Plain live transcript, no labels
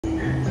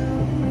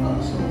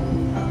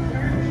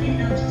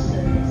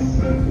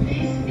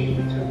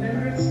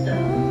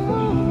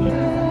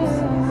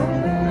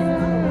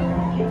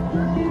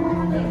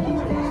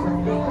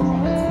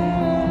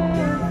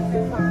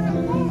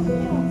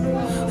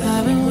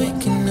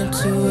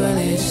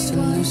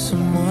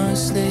some more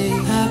sleep.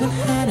 I've been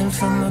hiding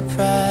from my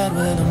pride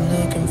while I'm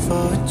looking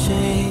for a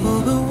dream.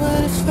 Oh, but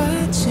what if I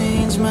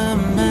change my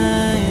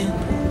mind?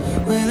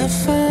 Will I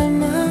find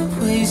my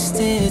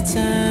wasted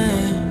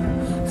time?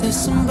 There's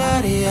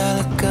somebody I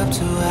look up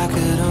to, I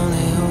could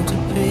only hope to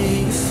be.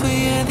 If we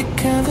had the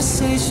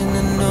conversation,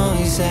 I know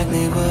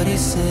exactly what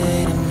he'd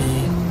say to me.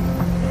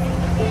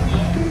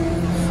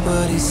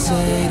 What he'd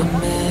say to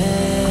me.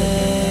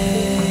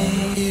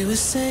 He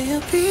would say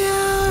you'll be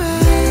alright.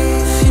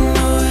 If you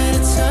know where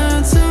to turn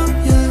to,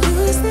 you'll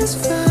lose this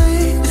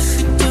fight. If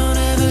you don't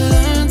ever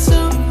learn to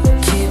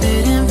keep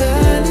it in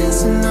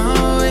balance and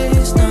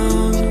always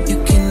know you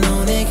can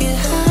only get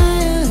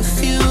higher if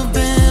you've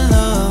been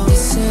low. He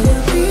said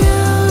you'll be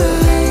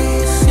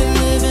alright. If you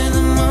live in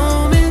the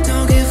moment,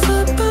 don't give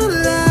up on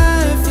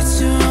life. It's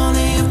your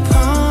only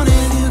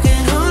opponent, you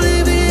can only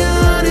be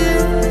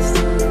honest.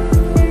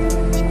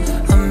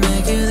 I'll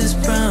make you this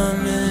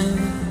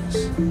promise.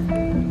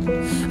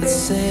 I'd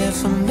say if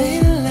I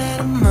made a lot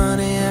of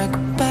money, I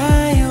could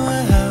buy you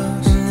a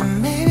house. And then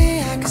maybe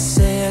I could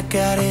say I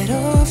got it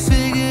all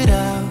figured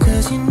out.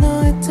 Cause you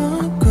know it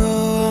don't grow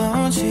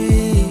on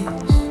trees.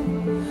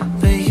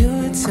 But you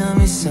would tell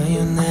me so,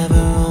 you'll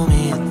never owe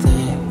me a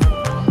thing.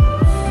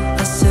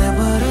 I said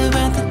what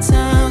about the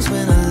times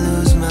when I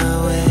lose my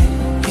way?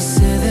 You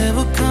said there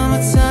will come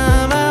a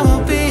time I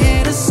won't be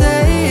here to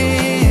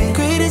say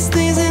greatest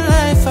things in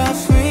life are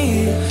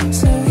free.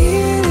 So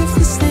even if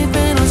you're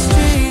sleeping on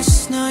streets,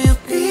 just know you'll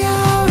be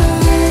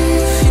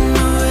alright. If you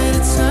know where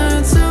to turn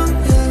to,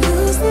 you'll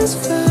lose this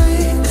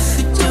fight. If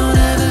you don't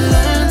ever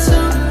learn to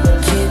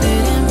keep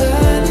it in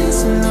balance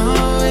and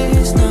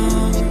always know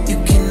you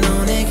can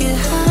only get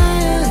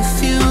higher if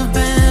you've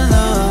been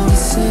low. He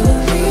said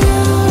you'll be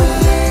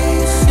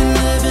alright. If you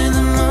live in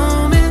the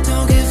moment,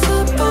 don't give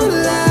up on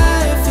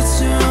life. It's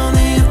your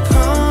only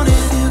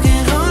opponent, you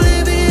can only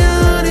be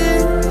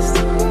honest.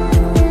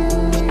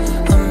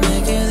 I'll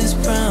make you this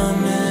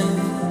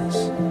promise.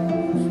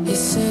 He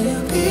said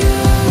you'll be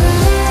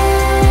alright.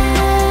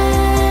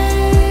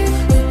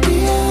 You'll be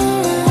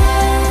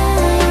alright.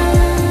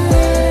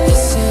 He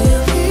said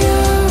you'll be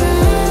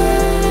alright.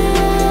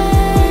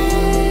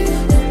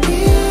 You'll be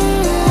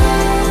alright.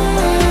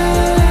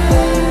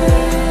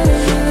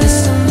 There's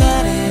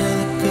somebody I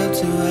look up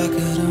to, I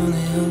could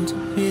only hope to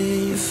be.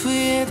 If we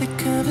had the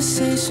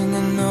conversation, I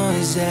know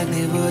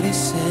exactly what he'd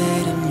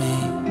say to me.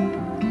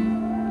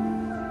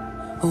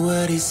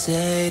 What he'd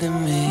say to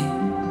me.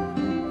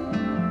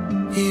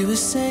 He would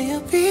say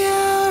you'll be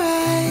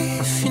alright.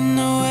 If you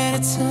know where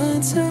to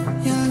turn to,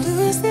 you'll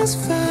lose this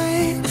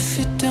fight. If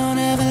you don't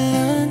ever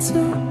learn to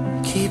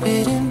keep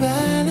it in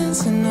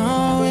balance and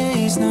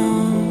always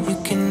know you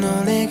can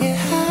only get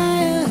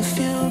higher if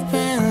you've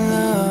been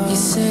low. He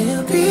said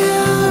you'll be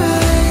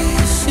alright.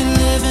 If you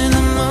live in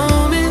the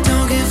moment,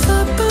 don't give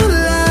up on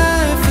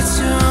life. It's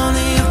your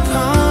only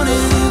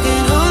opponent, you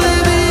can only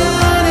be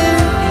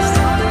honest.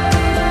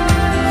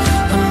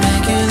 I'll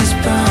make you this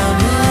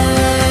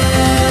promise.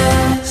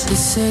 He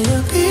said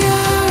you'll be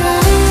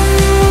alright.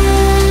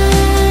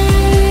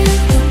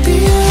 You'll be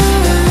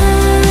alright.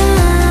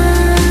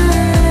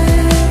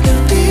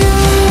 You'll be alright. You'll be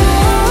alright.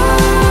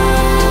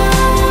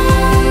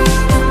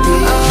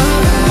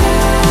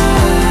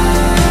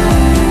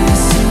 He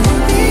said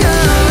you'll be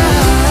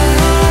alright.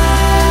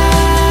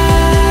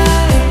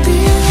 You'll be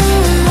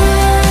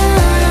alright.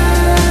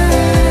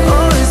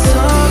 Oh, it's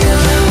all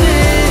gonna be.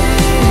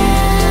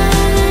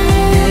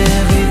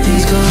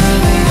 Everything's gonna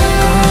be,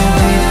 gonna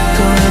be,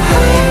 gonna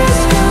be.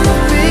 It's gonna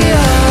be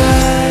alright.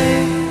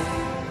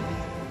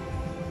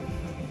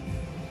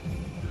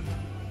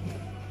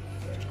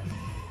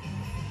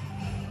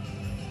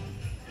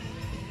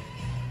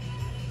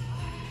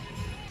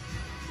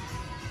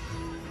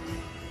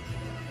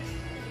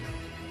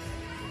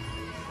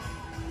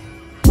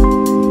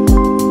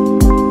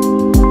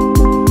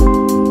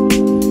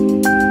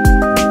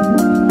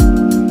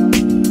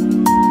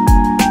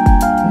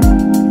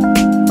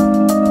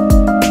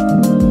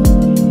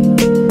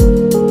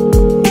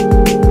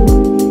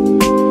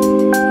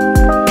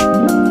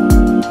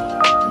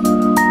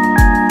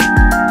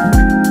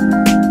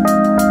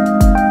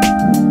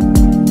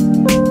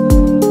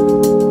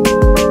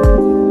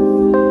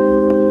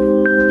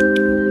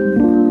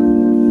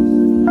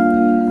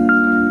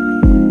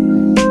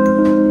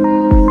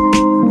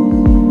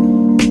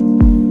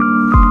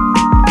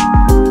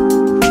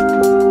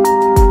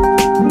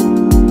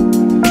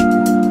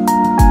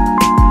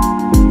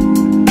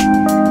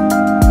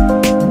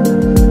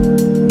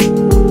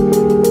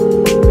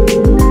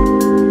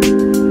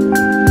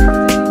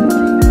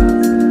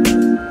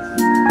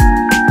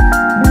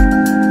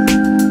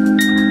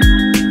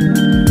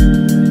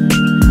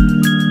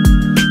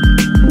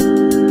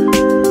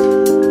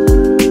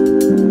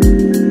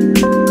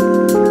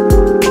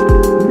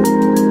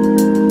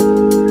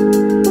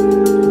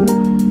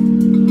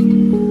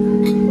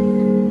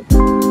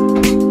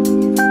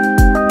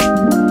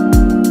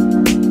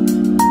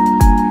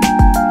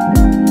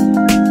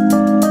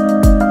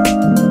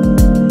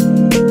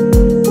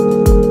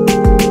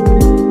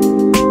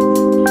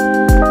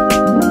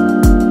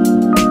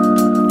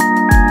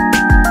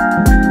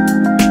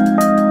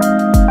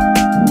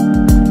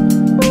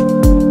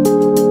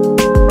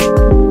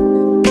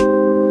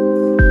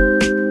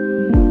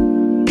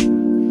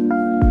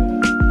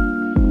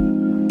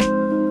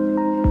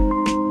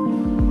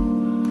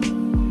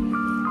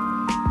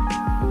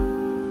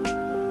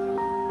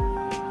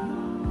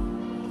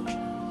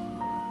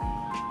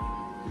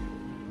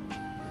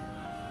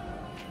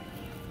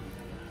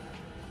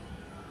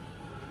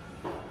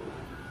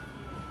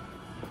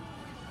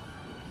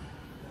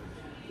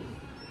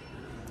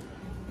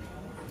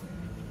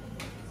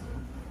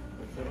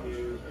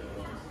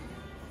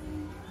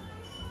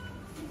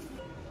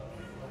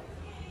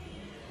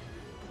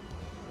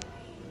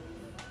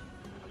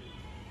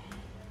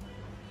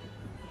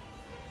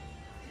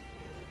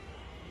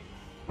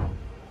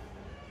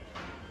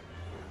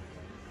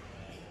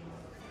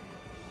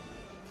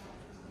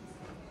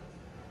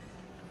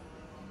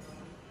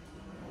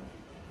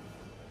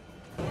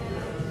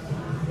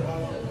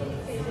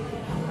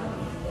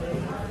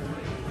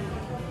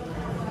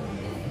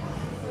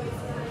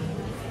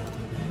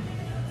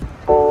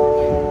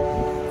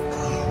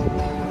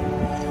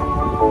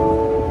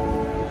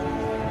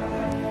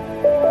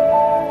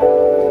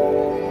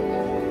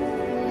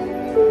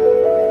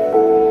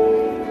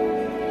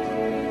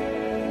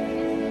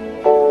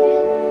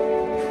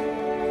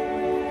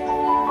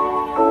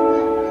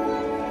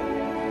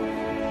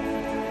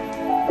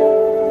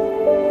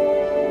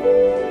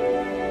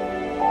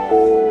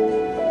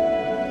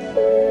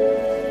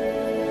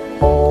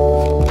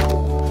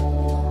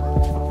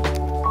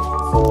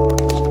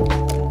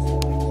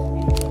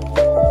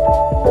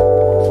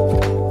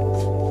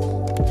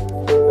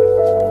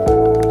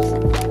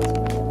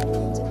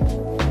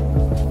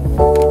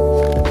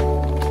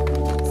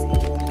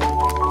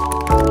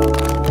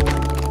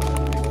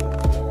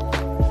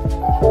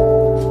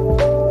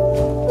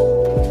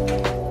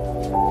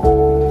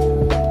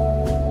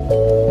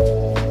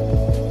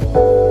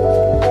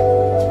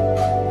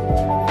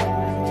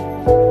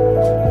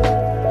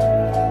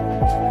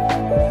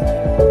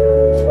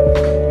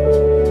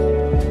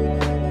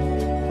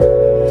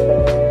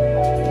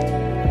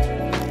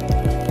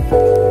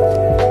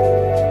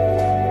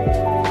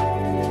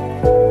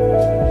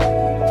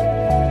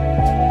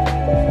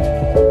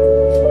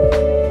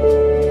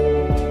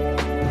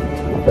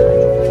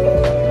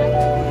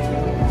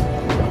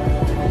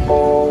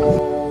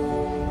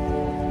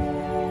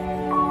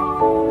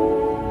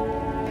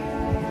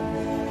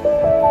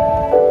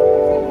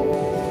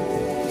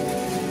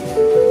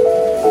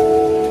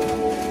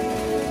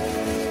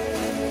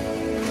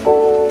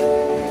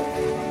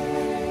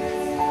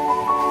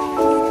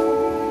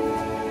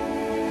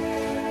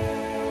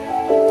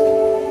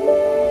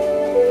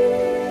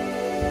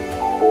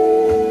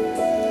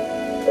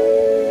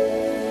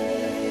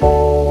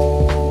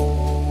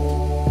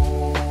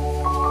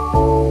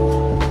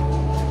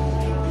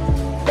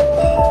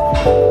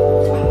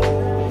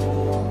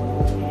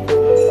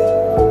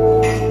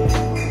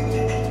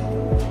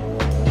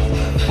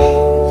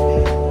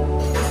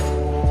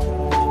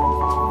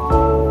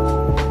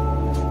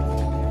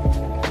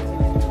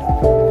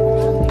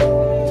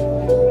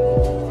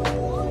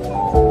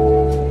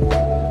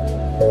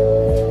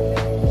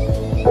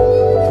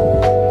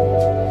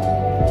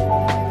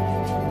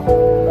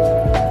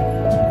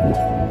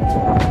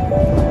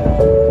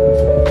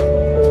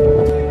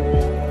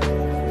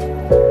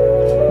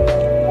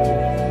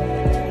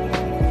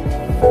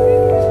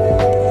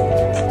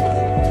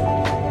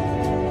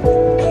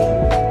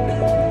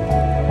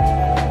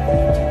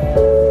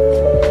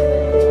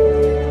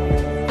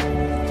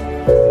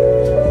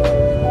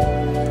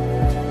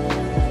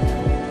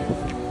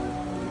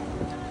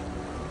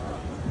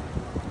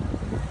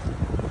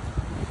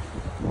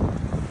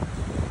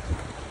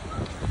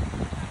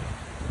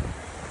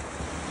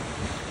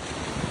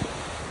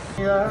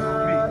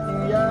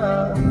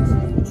 yeah.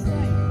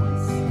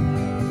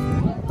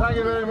 Thank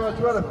you very much.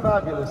 What a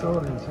fabulous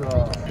audience you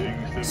are.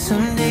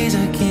 Some days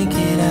I can't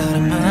get out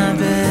of my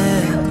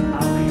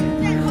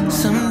bed.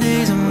 Some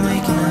days I'm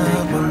waking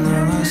up on the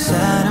wrong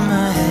side of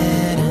my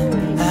head.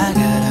 I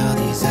got all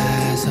these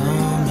eyes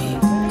on me,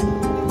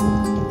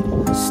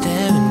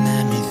 staring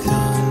at me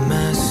through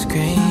my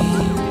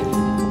screen.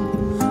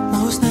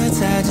 Most nights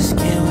I just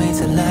can't wait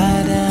to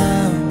lie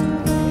down.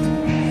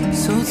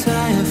 So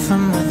tired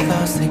from my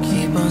thoughts that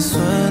keep on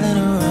swirling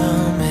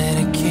around.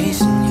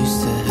 Medication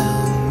used to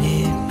help me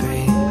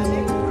breathe.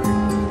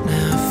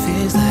 Now it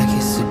feels like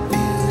it's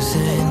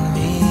abusing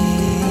me.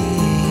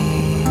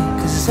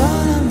 'Cause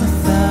all of my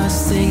thoughts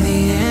take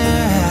the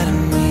air out of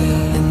me.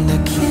 And I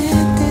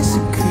can't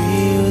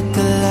disagree with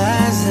the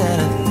lies that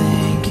I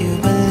think you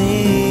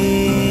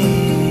believe.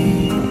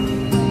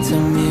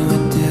 Tell me,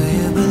 what do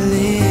you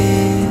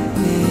believe?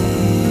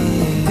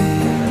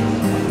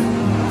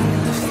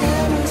 And if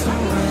there was a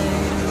way.